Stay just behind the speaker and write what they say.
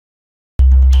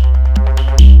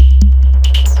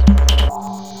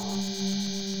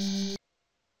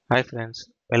Hi friends,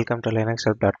 welcome to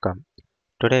linuxhelp.com.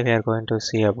 Today we are going to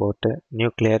see about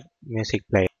Nuclear Music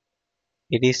Player.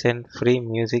 It is a free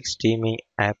music streaming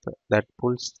app that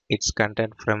pulls its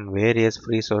content from various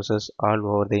free sources all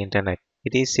over the internet.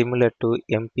 It is similar to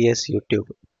MPS YouTube,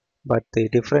 but the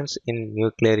difference in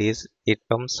Nuclear is it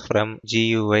comes from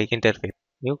GUI interface.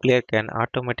 Nuclear can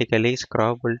automatically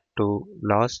scrabble to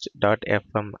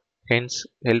lost.fm, hence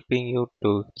helping you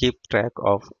to keep track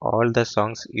of all the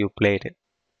songs you played.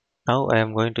 Now I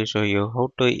am going to show you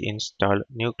how to install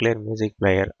Nuclear Music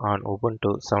Player on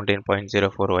Ubuntu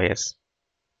 17.04 OS.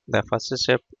 The first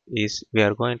step is we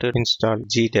are going to install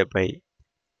gdebug.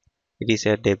 It is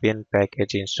a Debian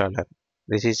package installer.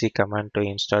 This is the command to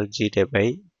install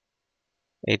gdebug.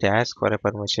 It asks for a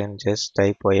permission, just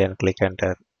type Y and click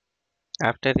enter.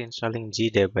 After installing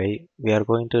gdebug, we are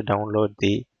going to download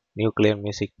the Nuclear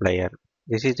Music Player.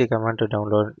 This is the command to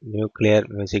download Nuclear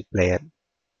Music Player.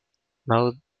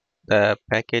 Now the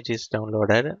package is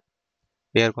downloaded.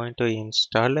 We are going to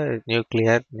install a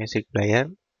Nuclear Music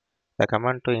Player. The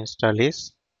command to install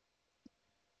is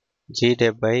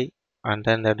gdebug and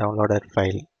then the downloaded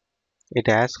file. It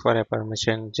asks for a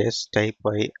permission, just type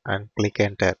Y and click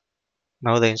enter.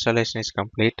 Now the installation is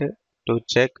complete. To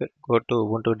check, go to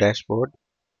Ubuntu dashboard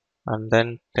and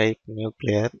then type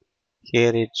Nuclear.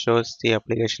 Here it shows the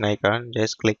application icon.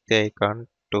 Just click the icon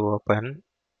to open.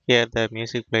 Here the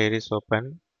music player is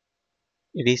open.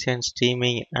 It is a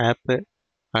streaming app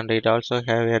and it also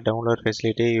have a download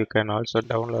facility. You can also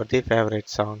download the favorite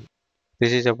song.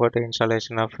 This is about the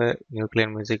installation of a Nuclear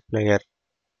Music Player.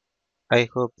 I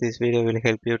hope this video will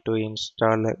help you to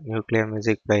install a Nuclear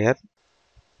Music Player.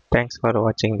 Thanks for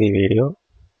watching the video.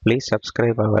 Please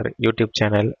subscribe our YouTube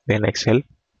channel Linux Help.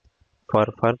 For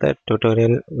further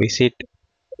tutorial visit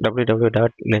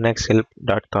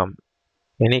www.linuxhelp.com.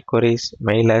 Any queries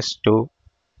mail us to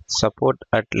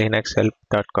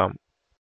support@linuxhelp.com.